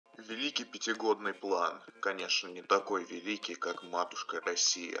Великий пятигодный план. Конечно, не такой великий, как матушка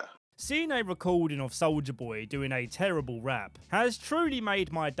Россия. Seeing a recording of Soulja Boy doing a terrible rap has truly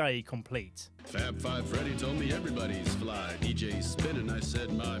made my day complete. Fab Five Freddy told me everybody's fly. DJ spinning, I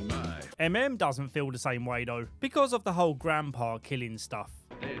said my. Doesn't feel the same way though, because of the whole grandpa killing stuff.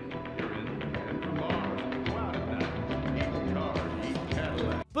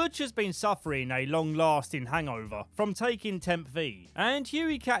 Butch has been suffering a long-lasting hangover from taking Temp V, and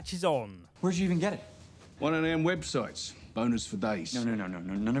Huey catches on. Where'd you even get it? One of them websites. Bonus for days. No.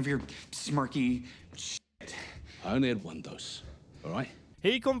 None of your smirky shit. I only had one dose. All right?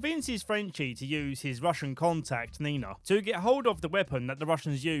 He convinces Frenchie to use his Russian contact, Nina, to get hold of the weapon that the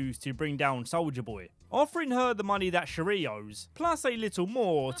Russians used to bring down Soulja Boy, offering her the money that Cherie owes, plus a little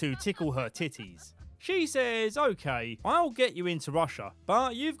more to tickle her titties. She says, okay, I'll get you into Russia,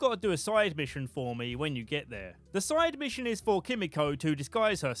 but you've got to do a side mission for me when you get there. The side mission is for Kimiko to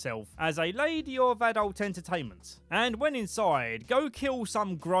disguise herself as a lady of adult entertainment. And when inside, go kill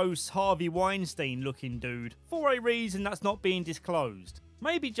some gross Harvey Weinstein looking dude for a reason that's not being disclosed.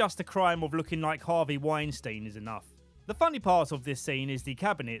 Maybe just the crime of looking like Harvey Weinstein is enough. The funny part of this scene is the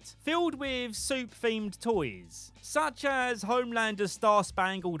cabinet, filled with soup-themed toys, such as Homelander's Star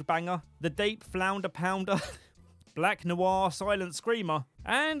Spangled Banger, the Deep Flounder Pounder, Black Noir Silent Screamer,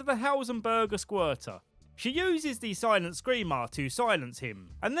 and the Hausenberger Squirter. She uses the Silent Screamer to silence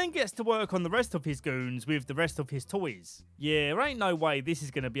him, and then gets to work on the rest of his goons with the rest of his toys. Yeah, ain't no way this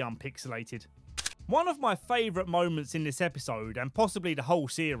is going to be unpixelated. One of my favourite moments in this episode, and possibly the whole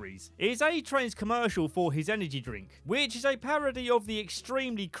series, is A-Train's commercial for his energy drink, which is a parody of the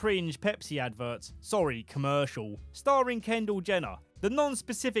extremely cringe Pepsi advert, commercial, starring Kendall Jenner. The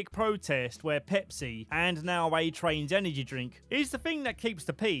non-specific protest where Pepsi, and now A-Train's energy drink, is the thing that keeps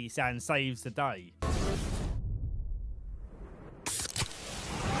the peace and saves the day.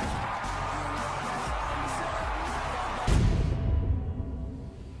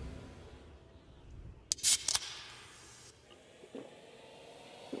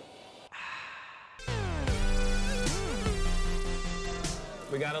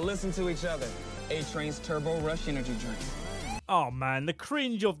 We gotta listen to each other. A-Train's Turbo Rush energy drink. Oh man, the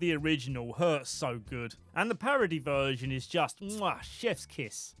cringe of the original hurts so good, and the parody version is just mwah, chef's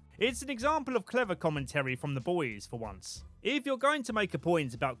kiss. It's an example of clever commentary from the boys for once. If you're going to make a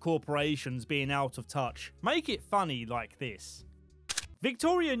point about corporations being out of touch, make it funny like this.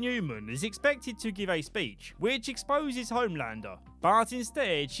 Victoria Newman is expected to give a speech which exposes Homelander, but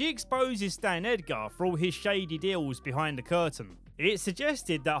instead she exposes Stan Edgar for all his shady deals behind the curtain. It's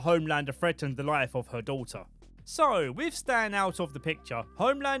suggested that Homelander threatened the life of her daughter. So, with Stan out of the picture,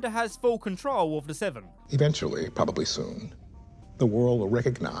 Homelander has full control of the Seven. Eventually, probably soon, the world will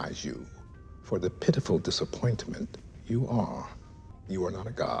recognize you for the pitiful disappointment you are. You are not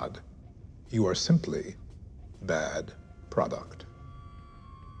a god. You are simply bad product.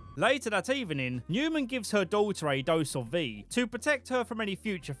 Later that evening, Newman gives her daughter a dose of V to protect her from any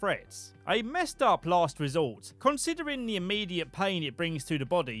future threats. A messed up last resort, considering the immediate pain it brings to the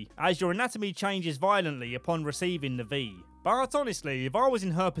body, as your anatomy changes violently upon receiving the V. But honestly, if I was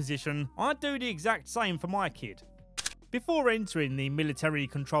in her position, I'd do the exact same for my kid. Before entering the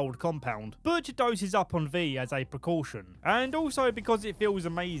military-controlled compound, Butch doses up on V as a precaution, and also because it feels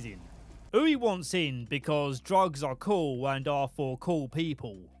amazing. Huey wants in because drugs are cool and are for cool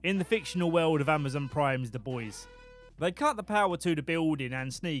people, in the fictional world of Amazon Prime's The Boys. They cut the power to the building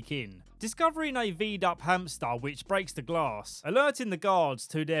and sneak in, discovering a V'd up hamster which breaks the glass, alerting the guards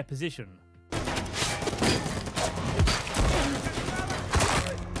to their position.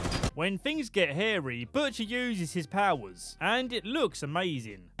 When things get hairy, Butcher uses his powers, and it looks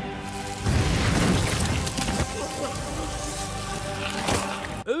amazing.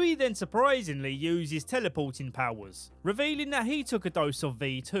 Huey then surprisingly uses teleporting powers, revealing that he took a dose of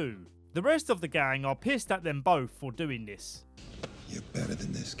V too. The rest of the gang are pissed at them both for doing this. You're better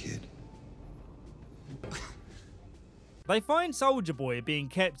than this, kid. They find Soulja Boy being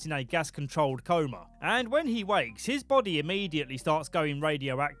kept in a gas-controlled coma, and when he wakes, his body immediately starts going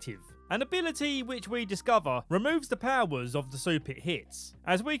radioactive. An ability which we discover removes the powers of the soup it hits.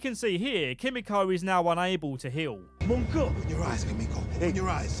 As we can see here, Kimiko is now unable to heal. Monko! Open your eyes, Kimiko. Open your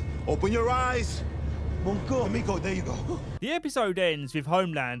eyes. Open your eyes! Monko! Kimiko, there you go. The episode ends with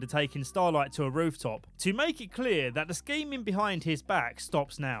Homelander taking Starlight to a rooftop to make it clear that the scheming behind his back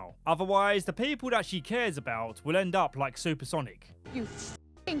stops now. Otherwise, the people that she cares about will end up like Supersonic. You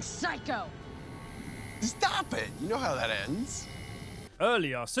f***ing psycho! Stop it! You know how that ends.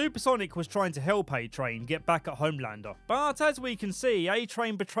 Earlier, Supersonic was trying to help A-Train get back at Homelander, but as we can see,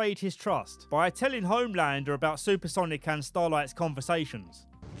 A-Train betrayed his trust by telling Homelander about Supersonic and Starlight's conversations.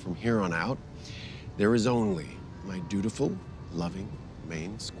 From here on out, there is only my dutiful, loving,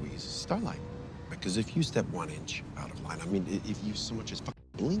 main squeeze Starlight. Because if you step 1 inch out of line, I mean, if you so much as fucking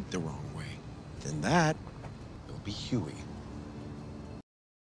blink the wrong way, then that will be Huey.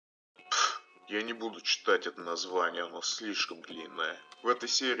 Я не буду читать это название, оно слишком длинное. В этой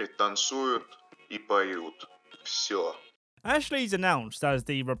серии танцуют и поют. Все. Ashley's announced as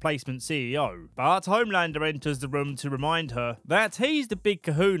the replacement CEO, but Homelander enters the room to remind her that he's the big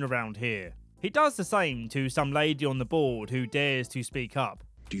kahuna around here. He does the same to some lady on the board who dares to speak up.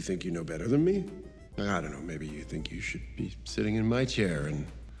 Do you think you know better than me? I don't know, maybe you think you should be sitting in my chair and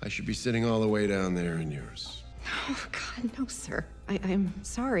I should be sitting all the way down there in yours. Oh, God, no, sir. I'm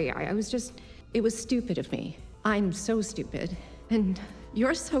sorry. I was just... It was stupid of me. I'm so stupid. And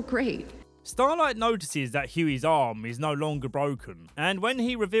you're so great. Starlight notices that Huey's arm is no longer broken, and when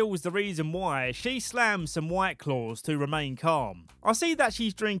he reveals the reason why, she slams some White Claws to remain calm. I see that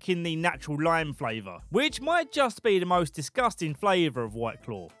she's drinking the natural lime flavour, which might just be the most disgusting flavour of White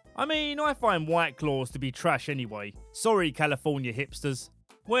Claw. I mean, I find White Claws to be trash anyway. Sorry, California hipsters.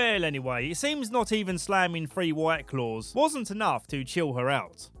 Well, anyway, it seems not even slamming 3 White Claws wasn't enough to chill her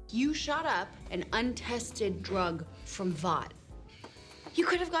out. You shot up an untested drug from Vought. You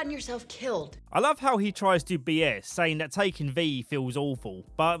could have gotten yourself killed. I love how he tries to BS, saying that taking V feels awful,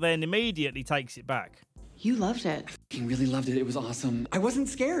 but then immediately takes it back. You loved it. I really loved it. It was awesome. I wasn't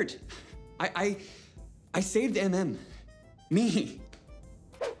scared. I saved MM. Me.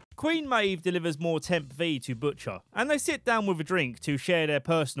 Queen Maeve delivers more Temp V to Butcher, and they sit down with a drink to share their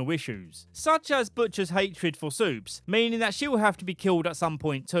personal issues, such as Butcher's hatred for Soups, meaning that she'll have to be killed at some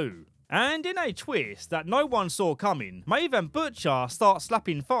point too. And in a twist that no one saw coming, Maeve and Butcher start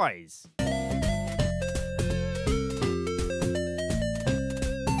slapping thighs.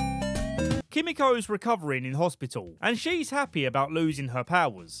 Kimiko's recovering in hospital, and she's happy about losing her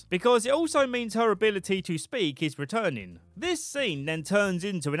powers, because it also means her ability to speak is returning. This scene then turns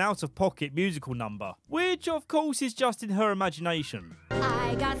into an out-of-pocket musical number, which of course is just in her imagination.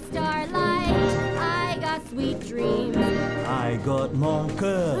 I got starlight, I got sweet dreams, I got mon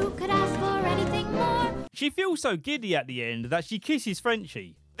cœur. Who could ask for anything more? She feels so giddy at the end that she kisses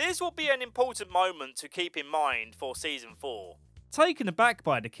Frenchie. This will be an important moment to keep in mind for season 4. Taken aback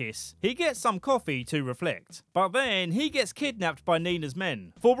by the kiss, he gets some coffee to reflect, but then he gets kidnapped by Nina's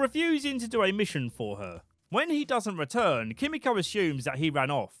men for refusing to do a mission for her. When he doesn't return, Kimiko assumes that he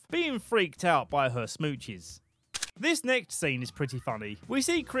ran off, being freaked out by her smooches. This next scene is pretty funny. We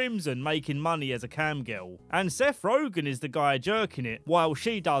see Crimson making money as a cam girl, and Seth Rogen is the guy jerking it while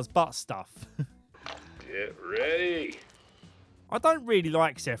she does butt stuff. Get ready. I don't really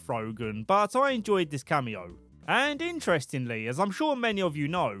like Seth Rogen, but I enjoyed this cameo. And interestingly, as I'm sure many of you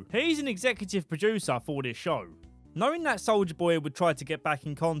know, he's an executive producer for this show. Knowing that Soulja Boy would try to get back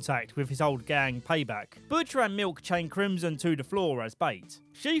in contact with his old gang, Payback, Butcher and Milk chain Crimson to the floor as bait.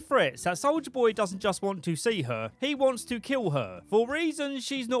 She threats that Soulja Boy doesn't just want to see her, he wants to kill her, for reasons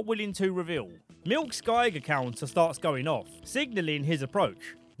she's not willing to reveal. Milk's Geiger counter starts going off, signalling his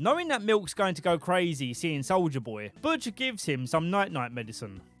approach. Knowing that Milk's going to go crazy seeing Soulja Boy, Butcher gives him some night-night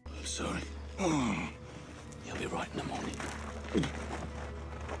medicine. Sorry. You'll be right in the morning.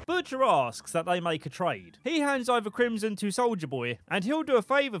 Butcher asks that they make a trade. He hands over Crimson to Soulja Boy, and he'll do a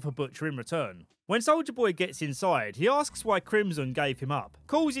favour for Butcher in return. When Soulja Boy gets inside, he asks why Crimson gave him up,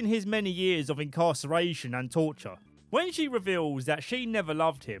 causing his many years of incarceration and torture. When she reveals that she never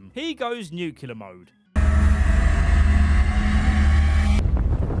loved him, he goes nuclear mode.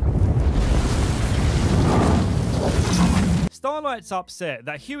 Starlight's upset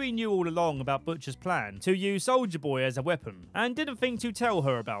that Huey knew all along about Butcher's plan to use Soulja Boy as a weapon, and didn't think to tell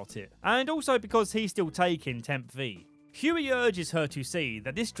her about it, and also because he's still taking Temp V. Huey urges her to see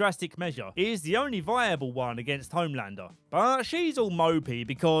that this drastic measure is the only viable one against Homelander, but she's all mopey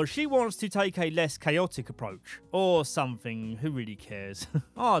because she wants to take a less chaotic approach, or something, who really cares?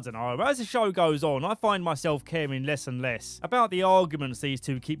 I don't know, as the show goes on I find myself caring less and less about the arguments these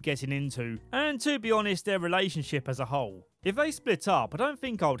two keep getting into, and to be honest their relationship as a whole. If they split up I don't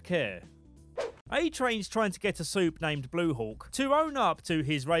think I'd care. A-Train's trying to get a Soup named Blue Hawk to own up to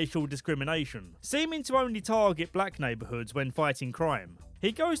his racial discrimination, seeming to only target black neighbourhoods when fighting crime.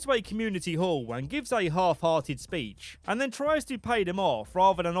 He goes to a community hall and gives a half-hearted speech, and then tries to pay them off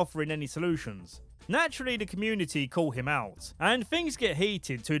rather than offering any solutions. Naturally the community call him out, and things get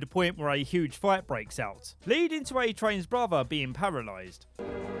heated to the point where a huge fight breaks out, leading to A-Train's brother being paralysed.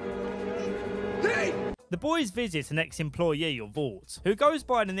 The boys visit an ex-employee of Vought, who goes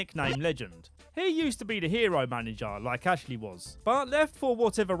by the nickname Legend. He used to be the hero manager like Ashley was, but left for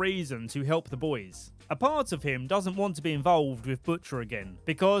whatever reason to help the boys. A part of him doesn't want to be involved with Butcher again,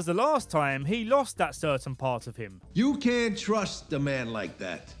 because the last time he lost that certain part of him. You can't trust a man like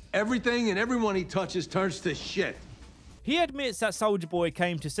that. Everything and everyone he touches turns to shit. He admits that Soulja Boy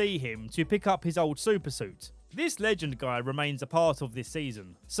came to see him to pick up his old supersuit. This legend guy remains a part of this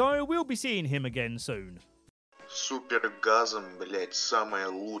season, so we'll be seeing him again soon. Супергазм, блять, самая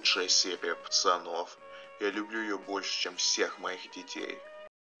лучшая серия пацанов. Я люблю ее больше, чем всех моих детей.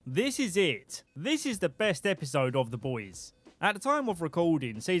 This is it. This is the best episode of The Boys. At the time of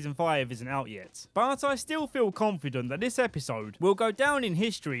recording, Season 5 isn't out yet, but I still feel confident that this episode will go down in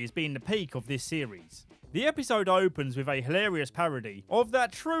history as being the peak of this series. The episode opens with a hilarious parody of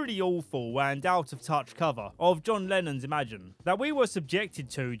that truly awful and out-of-touch cover of John Lennon's Imagine that we were subjected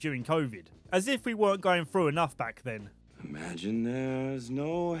to during COVID, as if we weren't going through enough back then. Imagine there's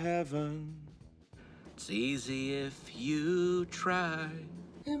no heaven. It's easy if you try.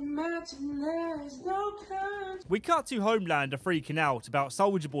 Imagine there's no curse. We cut to Homelander freaking out about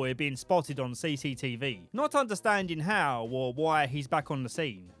Soulja Boy being spotted on CCTV, not understanding how or why he's back on the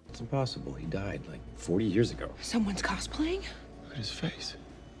scene. It's impossible. He died like 40 years ago. Someone's cosplaying? Look at his face.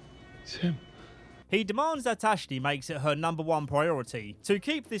 It's him. He demands that Ashley makes it her #1 priority to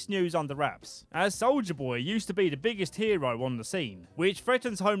keep this news under wraps, as Soulja Boy used to be the biggest hero on the scene, which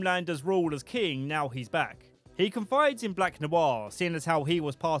threatens Homelander's rule as king now he's back. He confides in Black Noir, seeing as how he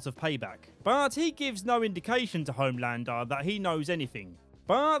was part of Payback, but he gives no indication to Homelander that he knows anything.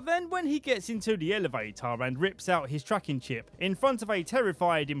 But then when he gets into the elevator and rips out his tracking chip in front of a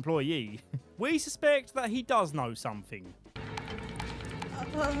terrified employee, we suspect that he does know something.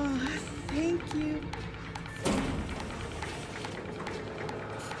 Thank you.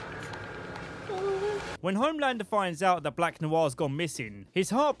 When Homelander finds out that Black Noir's gone missing, his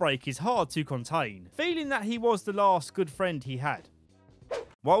heartbreak is hard to contain, feeling that he was the last good friend he had.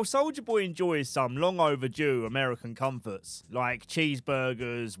 While Soulja Boy enjoys some long overdue American comforts, like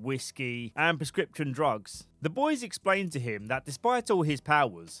cheeseburgers, whiskey, and prescription drugs, the boys explain to him that despite all his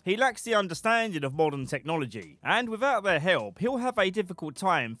powers, he lacks the understanding of modern technology, and without their help, he'll have a difficult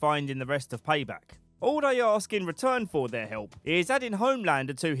time finding the rest of Payback. All they ask in return for their help is adding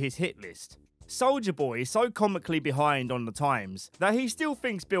Homelander to his hit list. Soulja Boy is so comically behind on the times that he still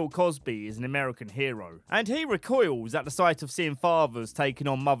thinks Bill Cosby is an American hero, and he recoils at the sight of seeing fathers taking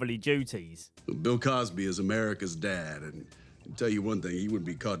on motherly duties. Bill Cosby is America's dad, and I'll tell you one thing, he wouldn't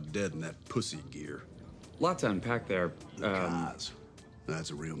be caught dead in that pussy gear. Lot to unpack there. Cos.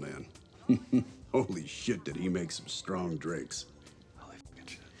 That's a real man. Holy shit, did he make some strong drinks.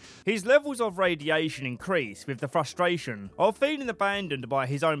 His levels of radiation increase with the frustration of feeling abandoned by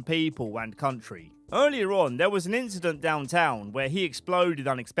his own people and country. Earlier on, there was an incident downtown where he exploded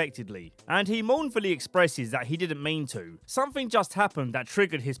unexpectedly, and he mournfully expresses that he didn't mean to. Something just happened that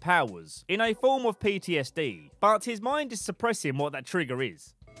triggered his powers, in a form of PTSD, but his mind is suppressing what that trigger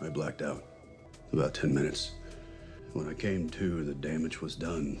is. I blacked out. About 10 minutes. When I came to, the damage was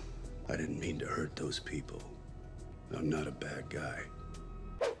done. I didn't mean to hurt those people. I'm not a bad guy.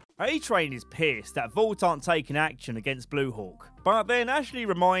 A-Train is pissed that Vought aren't taking action against Blue Hawk, but then Ashley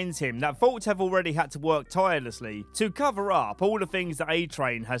reminds him that Vought have already had to work tirelessly to cover up all the things that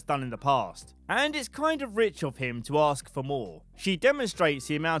A-Train has done in the past, and it's kind of rich of him to ask for more. She demonstrates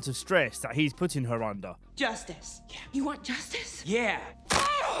the amount of stress that he's putting her under. Justice. Yeah. You want justice? Yeah.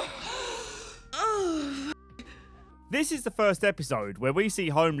 This is the first episode where we see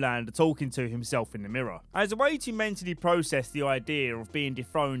Homelander talking to himself in the mirror, as a way to mentally process the idea of being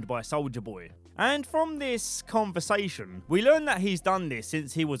dethroned by Soulja Boy. And from this conversation, we learn that he's done this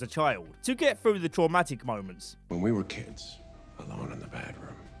since he was a child, to get through the traumatic moments. When we were kids, alone in the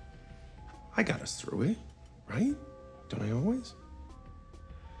bedroom, I got us through it, right? Don't I always?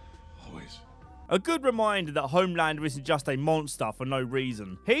 Always. A good reminder that Homelander isn't just a monster for no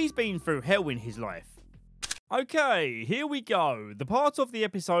reason. He's been through hell in his life. Okay, here we go, the part of the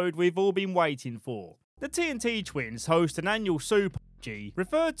episode we've all been waiting for. The TNT twins host an annual Super G,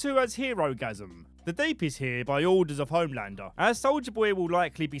 referred to as Herogasm. The Deep is here by orders of Homelander, as Soulja Boy will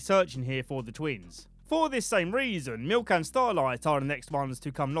likely be searching here for the twins. For this same reason, Milk and Starlight are the next ones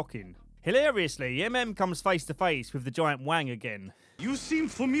to come knocking. Hilariously, MM comes face to face with the giant Wang again. You seem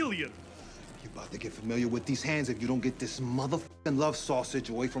familiar. You're about to get familiar with these hands if you don't get this motherfucking love sausage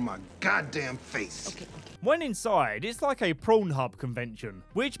away from my goddamn face. Okay. When inside, it's like a prawn hub convention,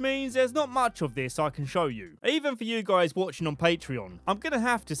 which means there's not much of this I can show you. Even for you guys watching on Patreon, I'm gonna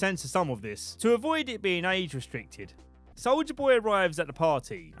have to censor some of this to avoid it being age restricted. Soulja Boy arrives at the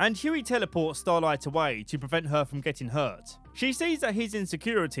party, and Huey teleports Starlight away to prevent her from getting hurt. She sees that his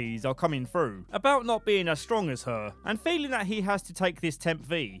insecurities are coming through, about not being as strong as her, and feeling that he has to take this Temp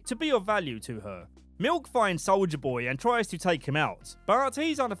V to be of value to her. Milk finds Soulja Boy and tries to take him out, but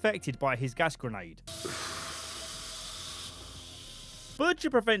he's unaffected by his gas grenade. Butcher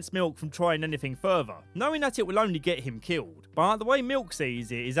prevents Milk from trying anything further, knowing that it will only get him killed. But the way Milk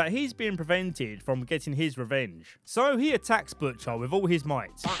sees it is that he's being prevented from getting his revenge. So he attacks Butcher with all his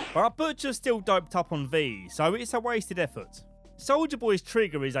might. But Butcher's still doped up on V, so it's a wasted effort. Soulja Boy's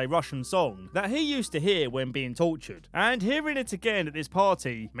trigger is a Russian song that he used to hear when being tortured, and hearing it again at this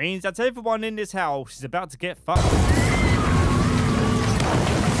party means that everyone in this house is about to get fucked.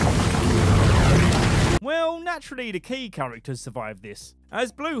 Well, naturally the key characters survive this.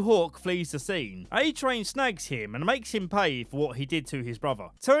 As Blue Hawk flees the scene, A-Train snags him and makes him pay for what he did to his brother,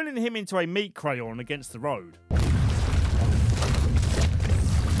 turning him into a meat crayon against the road.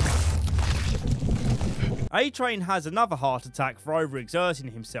 A-Train has another heart attack for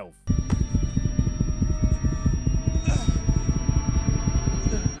overexerting himself.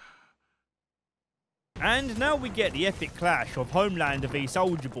 And now we get the epic clash of Homelander v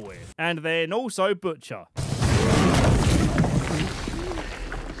Soulja Boy, and then also Butcher.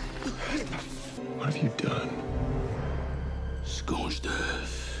 What have you done? Scorched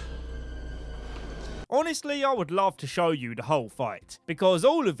earth. Honestly, I would love to show you the whole fight, because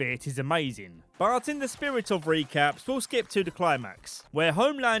all of it is amazing. But in the spirit of recaps, we'll skip to the climax, where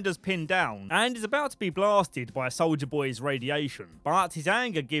Homelander's pinned down and is about to be blasted by Soulja Boy's radiation, but his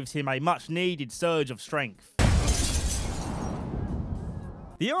anger gives him a much needed surge of strength.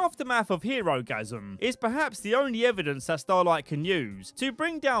 The aftermath of Herogasm is perhaps the only evidence that Starlight can use to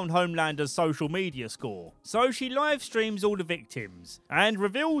bring down Homelander's social media score. So she live streams all the victims and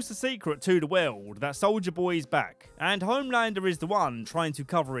reveals the secret to the world that Soulja Boy is back and Homelander is the one trying to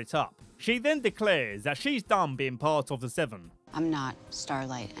cover it up. She then declares that she's done being part of the Seven. I'm not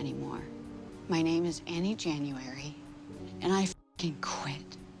Starlight anymore. My name is Annie January, and I f***ing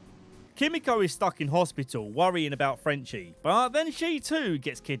quit. Kimiko is stuck in hospital worrying about Frenchie, but then she too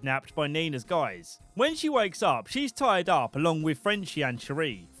gets kidnapped by Nina's guys. When she wakes up, she's tied up along with Frenchie and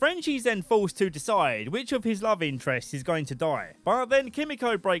Cherie. Frenchie's then forced to decide which of his love interests is going to die, but then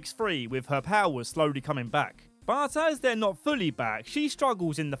Kimiko breaks free with her powers slowly coming back. But as they're not fully back, she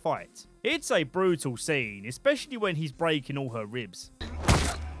struggles in the fight. It's a brutal scene, especially when he's breaking all her ribs.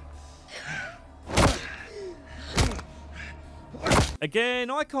 Again,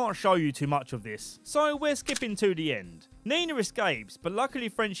 I can't show you too much of this, so we're skipping to the end. Nina escapes, but luckily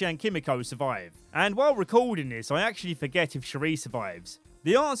Frenchie and Kimiko survive. And while recording this, I actually forget if Cherie survives.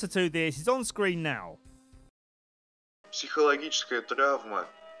 The answer to this is on screen now. Психологическая травма,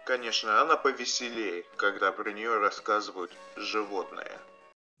 конечно, она повеселее, когда про нее рассказывают животные.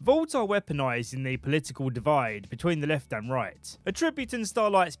 Vault are weaponised in the political divide between the left and right, attributing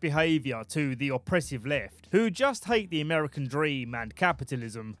Starlight's behaviour to the oppressive left, who just hate the American dream and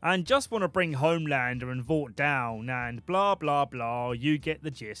capitalism, and just want to bring Homelander and Vault down, and blah blah blah, you get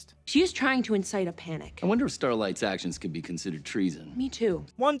the gist. She is trying to incite a panic. I wonder if Starlight's actions could be considered treason. Me too.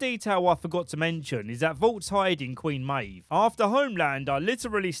 One detail I forgot to mention is that Vault's hiding Queen Maeve, after Homelander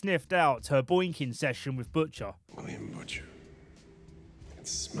literally sniffed out her boinking session with Butcher. William Butcher. I can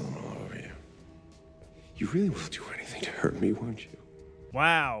smell him all over you. You really will do anything to hurt me, won't you?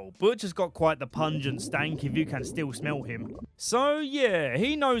 Wow, Butcher's got quite the pungent stank if you can still smell him. So yeah,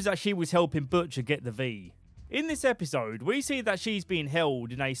 he knows that she was helping Butcher get the V. In this episode, we see that she's being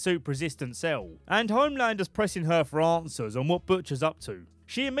held in a soup-resistant cell, and Homelander's pressing her for answers on what Butcher's up to.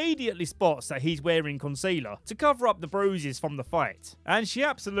 She immediately spots that he's wearing concealer to cover up the bruises from the fight, and she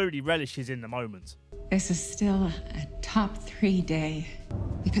absolutely relishes in the moment. This is still a top 3 day,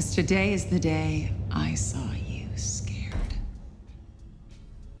 because today is the day I saw you scared.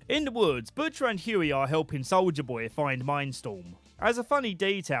 In the woods, Butcher and Huey are helping Soulja Boy find Mindstorm. As a funny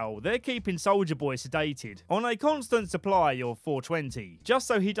detail, they're keeping Soulja Boy sedated on a constant supply of 420, just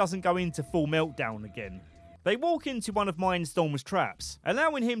so he doesn't go into full meltdown again. They walk into one of Mindstorm's traps,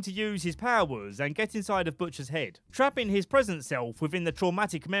 allowing him to use his powers and get inside of Butcher's head, trapping his present self within the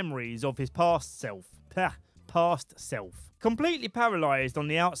traumatic memories of his past self. Past self. Completely paralysed on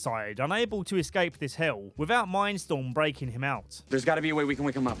the outside, unable to escape this hell without Mindstorm breaking him out. There's got to be a way we can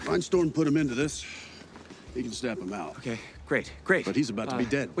wake him up. Mindstorm put him into this. He can snap him out. Okay, great. But he's about to be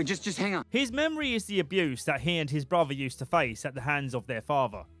dead. Wait, just hang on. His memory is the abuse that he and his brother used to face at the hands of their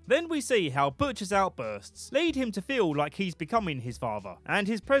father. Then we see how Butcher's outbursts lead him to feel like he's becoming his father, and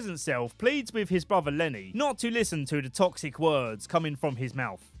his present self pleads with his brother Lenny not to listen to the toxic words coming from his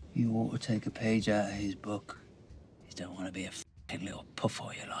mouth. You ought to take a page out of his book. You don't want to be a fucking little puff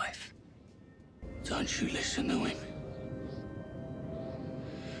all your life. Don't you listen to him.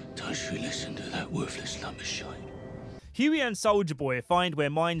 Don't you listen to that worthless lump of shite. Huey and Soldier Boy find where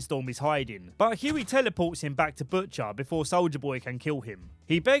Mindstorm is hiding, but Huey teleports him back to Butcher before Soldier Boy can kill him.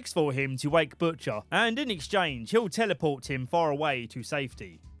 He begs for him to wake Butcher, and in exchange, he'll teleport him far away to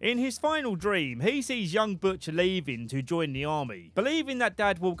safety. In his final dream, he sees young Butcher leaving to join the army, believing that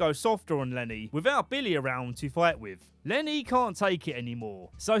Dad will go softer on Lenny without Billy around to fight with. Lenny can't take it anymore,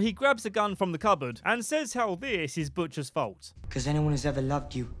 so he grabs a gun from the cupboard and says how this is Butcher's fault. Because anyone who's ever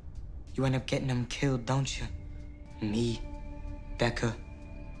loved you, you end up getting them killed, don't you? Me, Becca,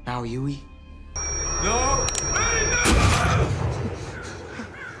 now Huey. No!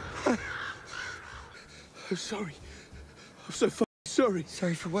 I'm sorry. I'm so fucking sorry.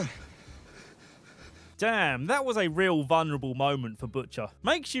 Sorry for what? Damn, that was a real vulnerable moment for Butcher.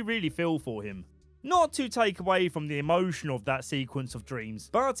 Makes you really feel for him. Not to take away from the emotion of that sequence of dreams,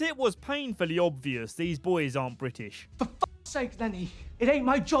 but it was painfully obvious these boys aren't British. For fuck's sake, Lenny, it ain't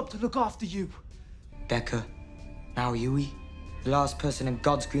my job to look after you. Becca, now Huey. The last person in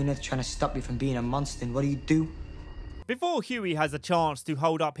God's green earth trying to stop you from being a monster, and what do? Before Huey has a chance to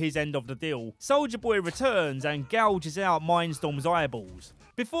hold up his end of the deal, Soldier Boy returns and gouges out Mindstorm's eyeballs.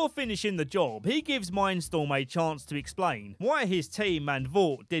 Before finishing the job, he gives Mindstorm a chance to explain why his team and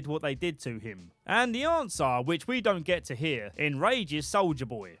Vought did what they did to him. And the answer, which we don't get to hear, enrages Soldier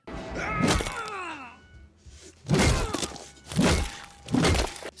Boy.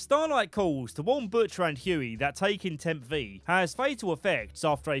 Starlight calls to warn Butcher and Huey that taking Temp V has fatal effects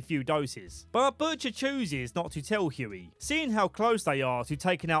after a few doses. But Butcher chooses not to tell Huey, seeing how close they are to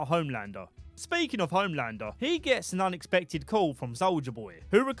taking out Homelander. Speaking of Homelander, he gets an unexpected call from Soldier Boy,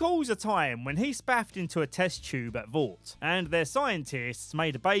 who recalls a time when he spaffed into a test tube at Vought, and their scientists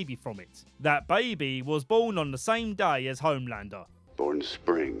made a baby from it. That baby was born on the same day as Homelander. Born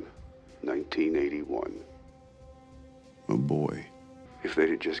spring, 1981. A boy. If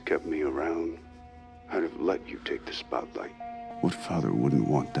they'd have just kept me around, I'd have let you take the spotlight. What father wouldn't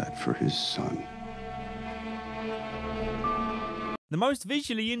want that for his son? The most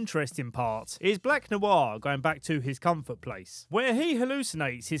visually interesting part is Black Noir going back to his comfort place, where he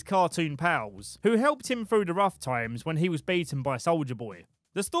hallucinates his cartoon pals, who helped him through the rough times when he was beaten by Soldier Boy.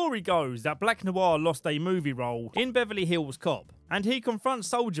 The story goes that Black Noir lost a movie role in Beverly Hills Cop, and he confronts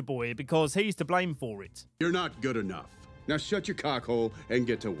Soldier Boy because he's to blame for it. You're not good enough. Now shut your cockhole and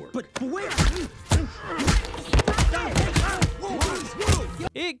get to work. But where?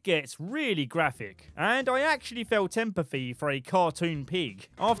 It gets really graphic, and I actually felt empathy for a cartoon pig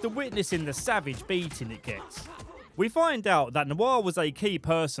after witnessing the savage beating it gets. We find out that Noir was a key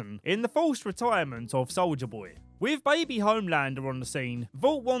person in the forced retirement of Soldier Boy. With baby Homelander on the scene,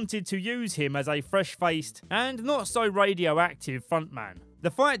 Vought wanted to use him as a fresh-faced and not so radioactive frontman.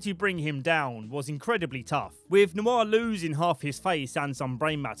 The fight to bring him down was incredibly tough, with Noir losing half his face and some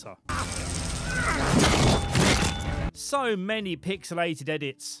brain matter. So many pixelated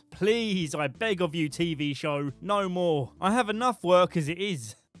edits. Please, I beg of you, TV show, no more. I have enough work as it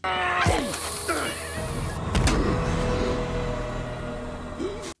is. You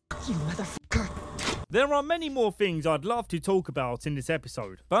motherfucker. There are many more things I'd love to talk about in this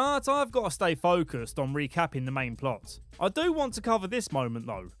episode, but I've got to stay focused on recapping the main plot. I do want to cover this moment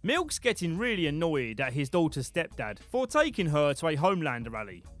though. Milk's getting really annoyed at his daughter's stepdad for taking her to a Homelander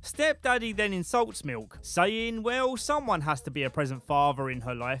rally. Stepdaddy then insults Milk, saying, well, someone has to be a present father in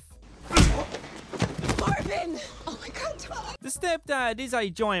her life. Marvin! Oh my god, Tom! The stepdad is a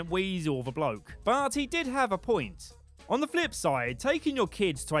giant weasel of a bloke, but he did have a point. On the flip side, taking your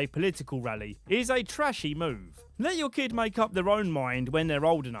kids to a political rally is a trashy move. Let your kid make up their own mind when they're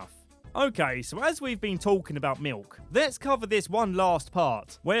old enough. Okay, so as we've been talking about Milk, let's cover this one last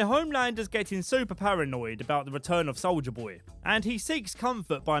part, where Homelander's getting super paranoid about the return of Soldier Boy, and he seeks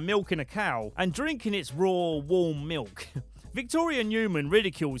comfort by milking a cow and drinking its raw, warm milk. Victoria Newman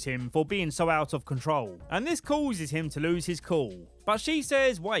ridicules him for being so out of control, and this causes him to lose his cool. But she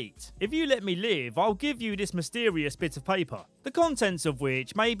says, wait, if you let me live, I'll give you this mysterious bit of paper, the contents of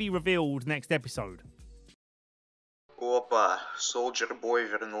which may be revealed next episode. Опа, Soldier Boy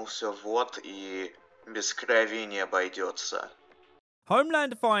вернулся в Вought и без крови не обойдется.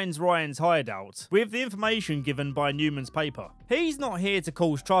 Homelander finds Ryan's hideout with the information given by Newman's paper. He's not here to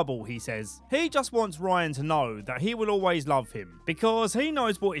cause trouble, he says. He just wants Ryan to know that he will always love him, because he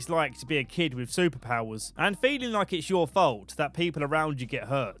knows what it's like to be a kid with superpowers and feeling like it's your fault that people around you get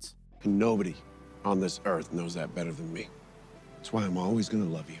hurt. Nobody on this earth knows that better than me. That's why I'm always gonna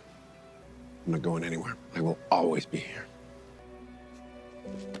love you. I'm not going anywhere. I will always be here.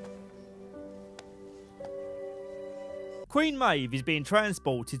 Queen Maeve is being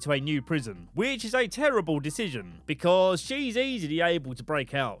transported to a new prison, which is a terrible decision because she's easily able to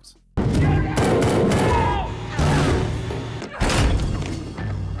break out.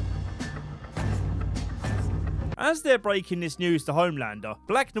 As they're breaking this news to Homelander,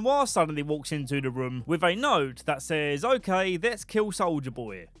 Black Noir suddenly walks into the room with a note that says, "Okay, let's kill Soldier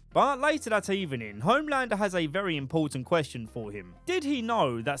Boy." But later that evening, Homelander has a very important question for him. Did he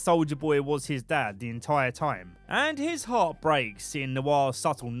know that Soldier Boy was his dad the entire time? And his heart breaks in Noir's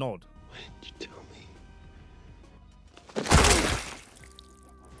subtle nod. Why didn't you tell me?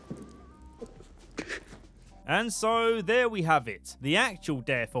 And so there we have it, the actual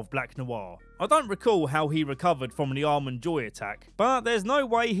death of Black Noir. I don't recall how he recovered from the Almond Joy attack, but there's no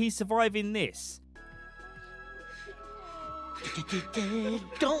way he's surviving this.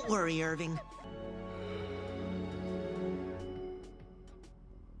 Don't worry, Irving.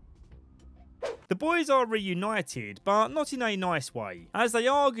 The boys are reunited, but not in a nice way, as they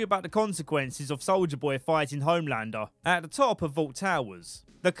argue about the consequences of Soldier Boy fighting Homelander at the top of Vault Towers.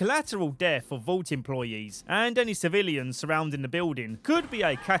 The collateral death of Vault employees and any civilians surrounding the building could be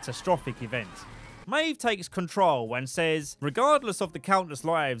a catastrophic event. Maeve takes control and says, regardless of the countless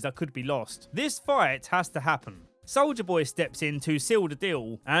lives that could be lost, this fight has to happen. Soldier Boy steps in to seal the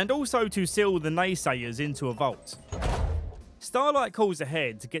deal and also to seal the naysayers into a vault. Starlight calls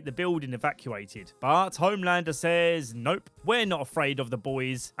ahead to get the building evacuated, but Homelander says, nope, we're not afraid of the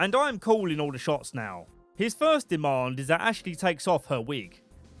boys, and I'm calling all the shots now. His first demand is that Ashley takes off her wig.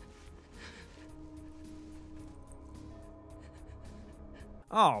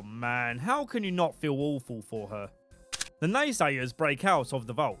 Oh man, how can you not feel awful for her? The naysayers break out of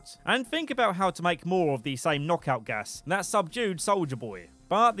the vault, and think about how to make more of the same knockout gas that subdued Soldier Boy.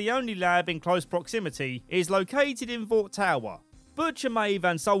 But the only lab in close proximity is located in Vault Tower. Butcher, Maeve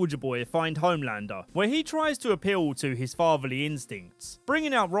and Soldier Boy find Homelander, where he tries to appeal to his fatherly instincts,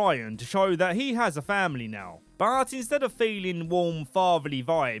 bringing out Ryan to show that he has a family now. But instead of feeling warm fatherly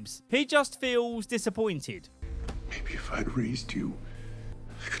vibes, he just feels disappointed. Maybe if I'd raised you,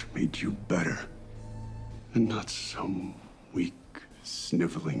 I could have made you better. And not some weak,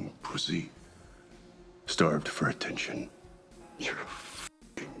 sniveling pussy. Starved for attention. You're a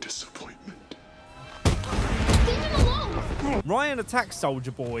f***ing disappointment. Ryan attacks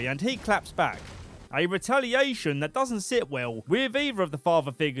Soldier Boy and he claps back. A retaliation that doesn't sit well with either of the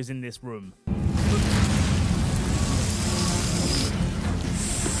father figures in this room.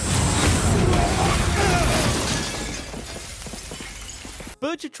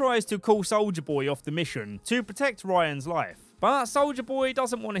 Butcher tries to call Soldier Boy off the mission to protect Ryan's life, but Soldier Boy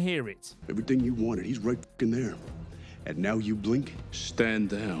doesn't want to hear it. Everything you wanted, he's right f***ing there. And now you blink? Stand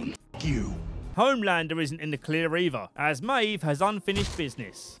down. F*** you. Homelander isn't in the clear either, as Maeve has unfinished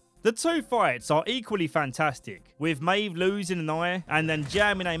business. The two fights are equally fantastic, with Maeve losing an eye and then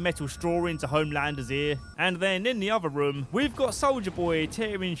jamming a metal straw into Homelander's ear, and then in the other room, we've got Soldier Boy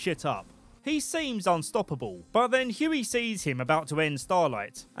tearing shit up. He seems unstoppable, but then Huey sees him about to end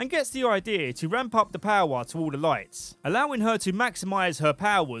Starlight and gets the idea to ramp up the power to all the lights, allowing her to maximise her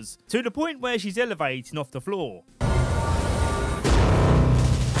powers to the point where she's elevating off the floor.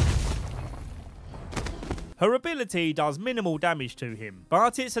 Her ability does minimal damage to him,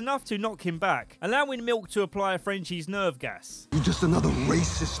 but it's enough to knock him back, allowing Milk to apply Frenchie's nerve gas. You're just another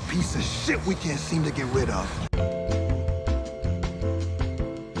racist piece of shit we can't seem to get rid of.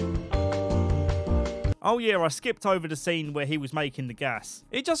 Oh yeah, I skipped over the scene where he was making the gas.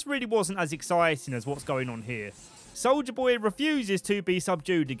 It just really wasn't as exciting as what's going on here. Soldier Boy refuses to be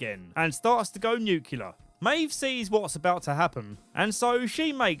subdued again and starts to go nuclear. Maeve sees what's about to happen, and so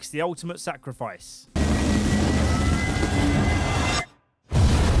she makes the ultimate sacrifice.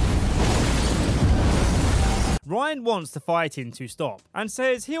 Ryan wants the fighting to stop and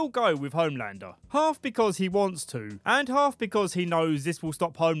says he'll go with Homelander, half because he wants to and half because he knows this will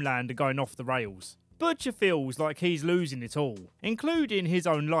stop Homelander going off the rails. Butcher feels like he's losing it all, including his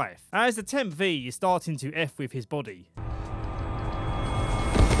own life, as the Temp V is starting to F with his body.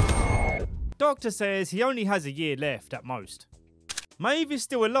 Doctor says he only has a year left at most. Maeve is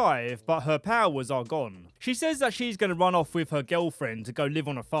still alive, but her powers are gone. She says that she's going to run off with her girlfriend to go live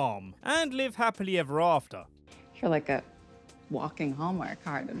on a farm and live happily ever after. You're like a walking Hallmark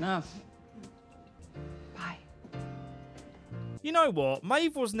card enough. You know what,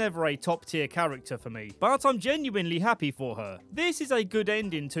 Maeve was never a top tier character for me, but I'm genuinely happy for her. This is a good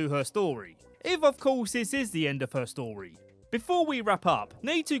ending to her story, if of course this is the end of her story. Before we wrap up,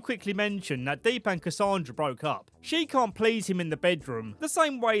 need to quickly mention that Deep and Cassandra broke up. She can't please him in the bedroom the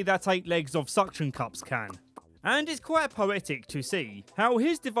same way that 8 legs of suction cups can. And it's quite poetic to see how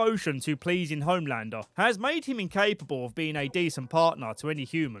his devotion to pleasing Homelander has made him incapable of being a decent partner to any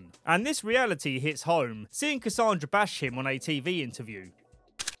human. And this reality hits home, seeing Cassandra bash him on a TV interview.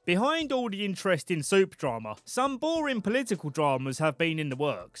 Behind all the interesting soap drama, some boring political dramas have been in the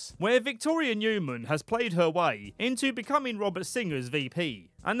works, where Victoria Newman has played her way into becoming Robert Singer's VP.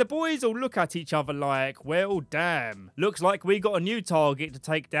 And the boys all look at each other like, well damn, looks like we got a new target to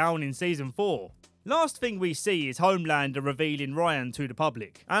take down in season 4. Last thing we see is Homelander revealing Ryan to the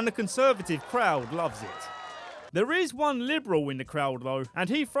public, and the conservative crowd loves it. There is one liberal in the crowd though, and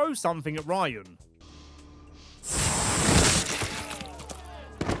he throws something at Ryan.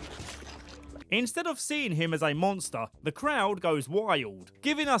 Instead of seeing him as a monster, the crowd goes wild,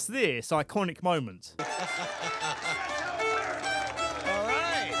 giving us this iconic moment.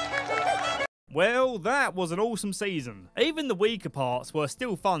 Well, that was an awesome season. Even the weaker parts were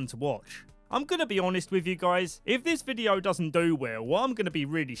still fun to watch. I'm gonna be honest with you guys, if this video doesn't do well, I'm gonna be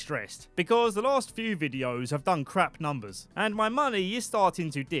really stressed, because the last few videos have done crap numbers, and my money is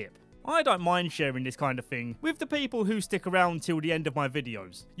starting to dip. I don't mind sharing this kind of thing with the people who stick around till the end of my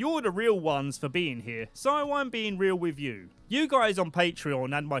videos. You're the real ones for being here, so I'm being real with you. You guys on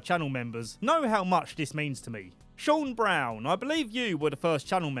Patreon and my channel members know how much this means to me. Sean Brown, I believe you were the first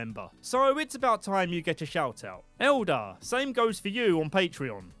channel member, so it's about time you get a shout out. Elder, same goes for you on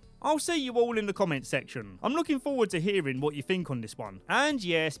Patreon. I'll see you all in the comment section. I'm looking forward to hearing what you think on this one. And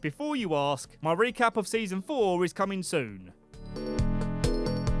yes, before you ask, my recap of season 4 is coming soon.